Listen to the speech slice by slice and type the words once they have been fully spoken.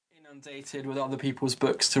Inundated with other people's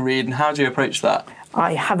books to read, and how do you approach that?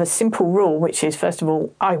 I have a simple rule, which is, first of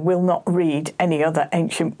all, I will not read any other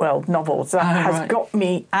ancient world novels. That has got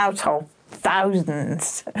me out of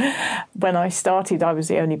thousands. When I started, I was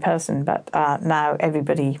the only person, but now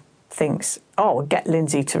everybody thinks, oh, get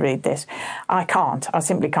Lindsey to read this. I can't. I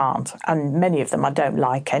simply can't. And many of them I don't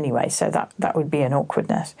like anyway, so that would be an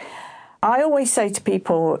awkwardness. I always say to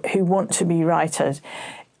people who want to be writers,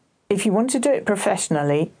 if you want to do it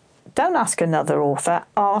professionally, don't ask another author,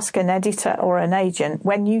 ask an editor or an agent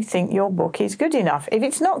when you think your book is good enough. If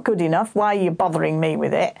it's not good enough, why are you bothering me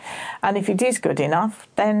with it? And if it is good enough,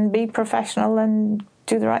 then be professional and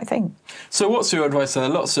do the right thing. So what's your advice there?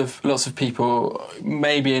 Lots of people,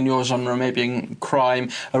 maybe in your genre, maybe in crime,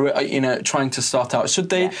 are trying to start out. Should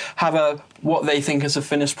they have what they think is a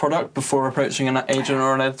finished product before approaching an agent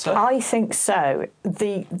or an editor? I think so.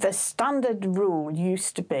 The standard rule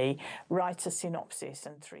used to be write a synopsis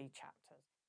and 3 chapters.